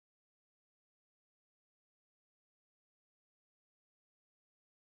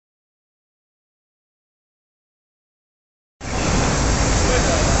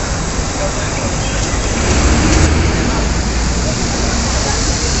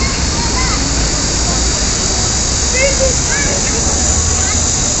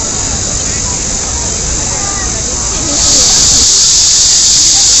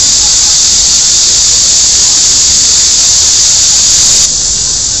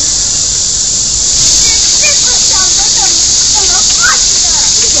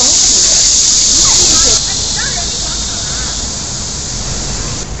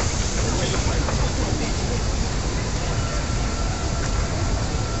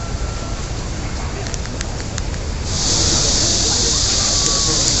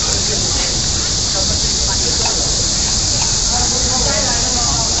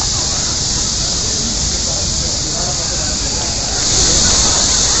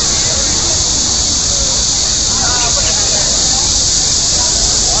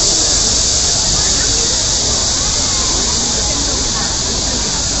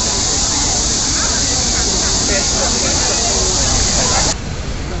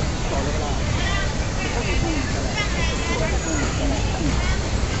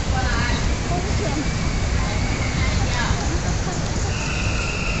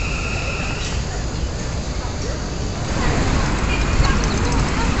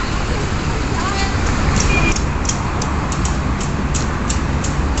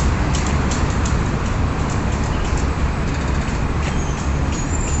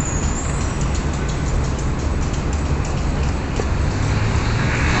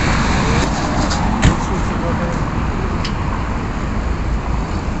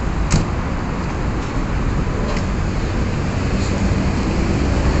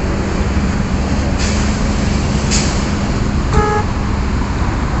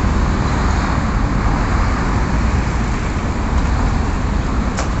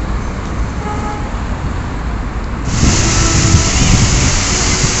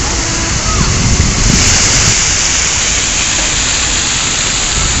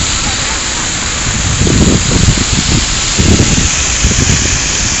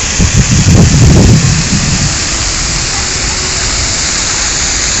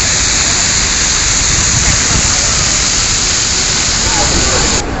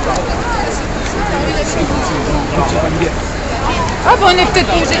On est peut-être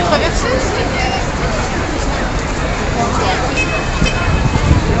obligé de traverser.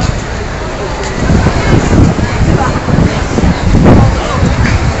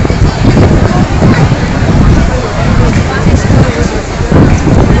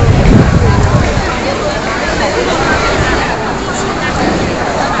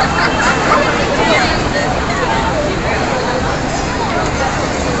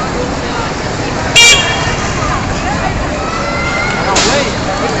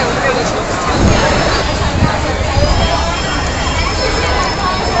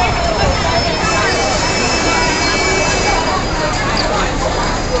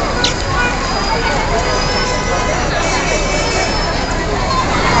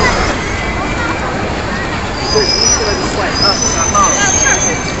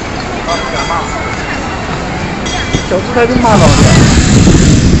小猪才跟骂老的。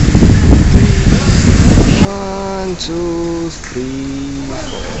One, two, three,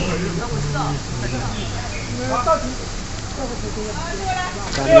 four.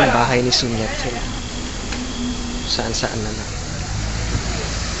 Daming bahay ni Sunyat. Saan-saan na lang.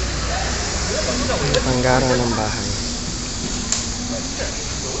 Panggara ng bahay.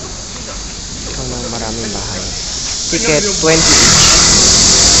 Ito na maraming bahay. Ticket 20 each.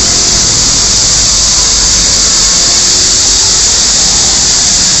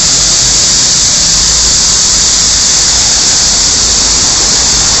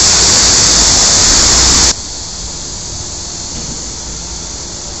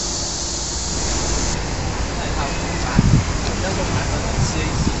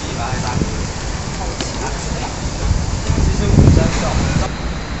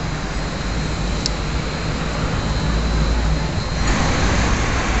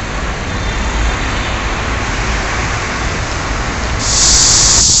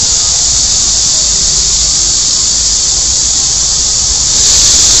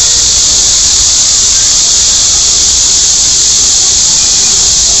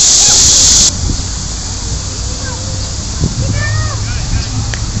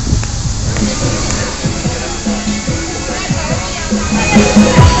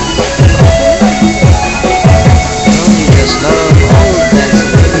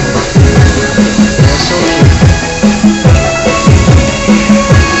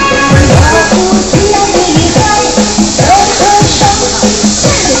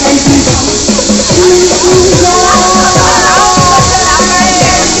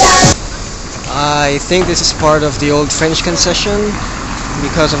 I think this is part of the old French Concession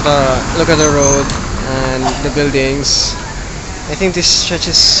because of the look at the road and the buildings. I think this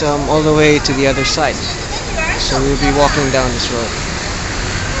stretches all the way to the other side, so we'll be walking down this road.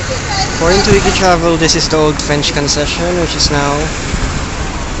 According to WikiTravel, this is the old French Concession, which is now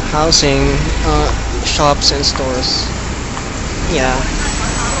housing shops and stores. Yeah,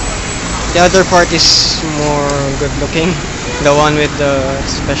 the other part is more good looking, the one with the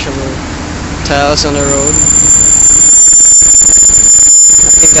special tiles on the road. I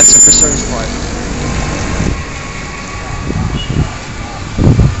think that's a preserved part.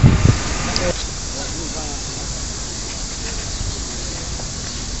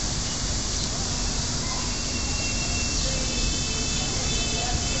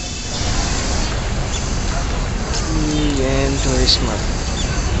 Tea and tourist market.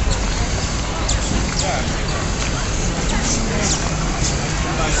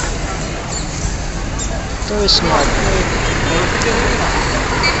 Tourist market.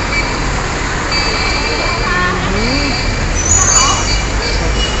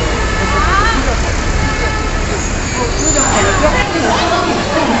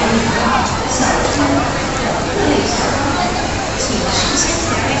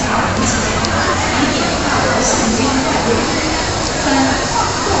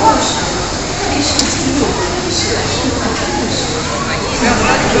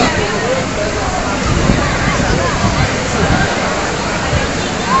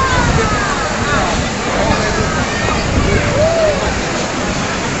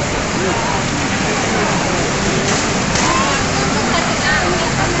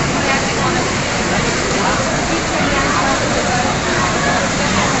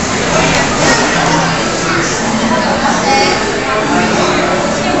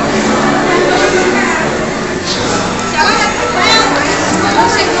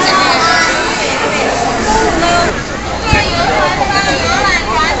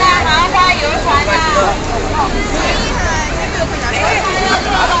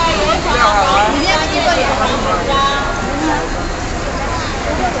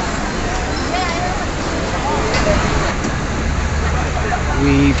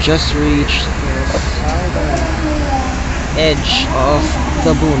 We've just reached the edge of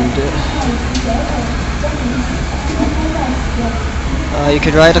the Bund. You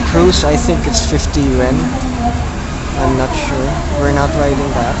could ride a cruise. I think it's 50 yuan. I'm not sure. We're not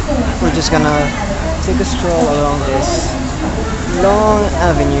riding that. We're just gonna take a stroll along this long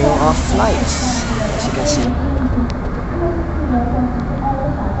avenue of lights, as you can see.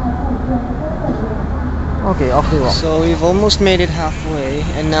 Okay, off we walk. So we've almost made it halfway,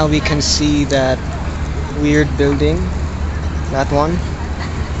 and now we can see that weird building. That one.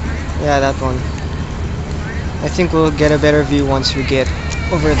 Yeah, that one. I think we'll get a better view once we get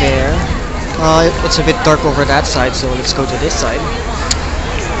over there. It's a bit dark over that side, so let's go to this side.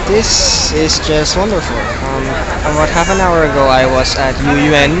 This is just wonderful. About half an hour ago I was at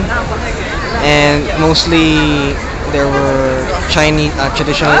Yuyuan, and mostly there were Chinese,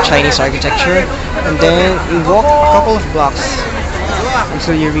 traditional Chinese architecture, and then you walk a couple of blocks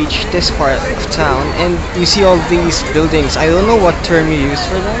until you reach this part of town, and you see all these buildings. I don't know what term you use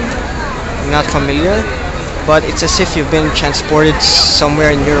for them. I'm not familiar, but it's as if you've been transported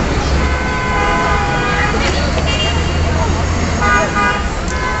somewhere in Europe.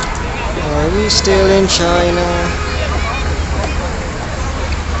 Are we still in China?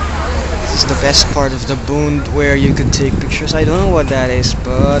 This is the best part of the Bund where you could take pictures. I don't know what that is,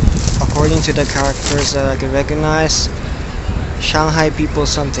 but according to the characters that I could recognize, Shanghai people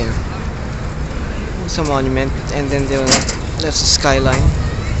something. It's a monument, and then that's the skyline.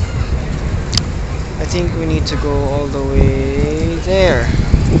 I think we need to go all the way there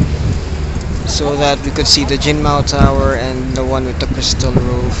so that we could see the Jinmao Tower and the one with the crystal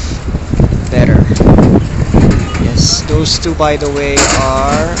roof better. Yes, those two, by the way,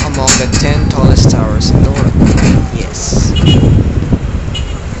 are a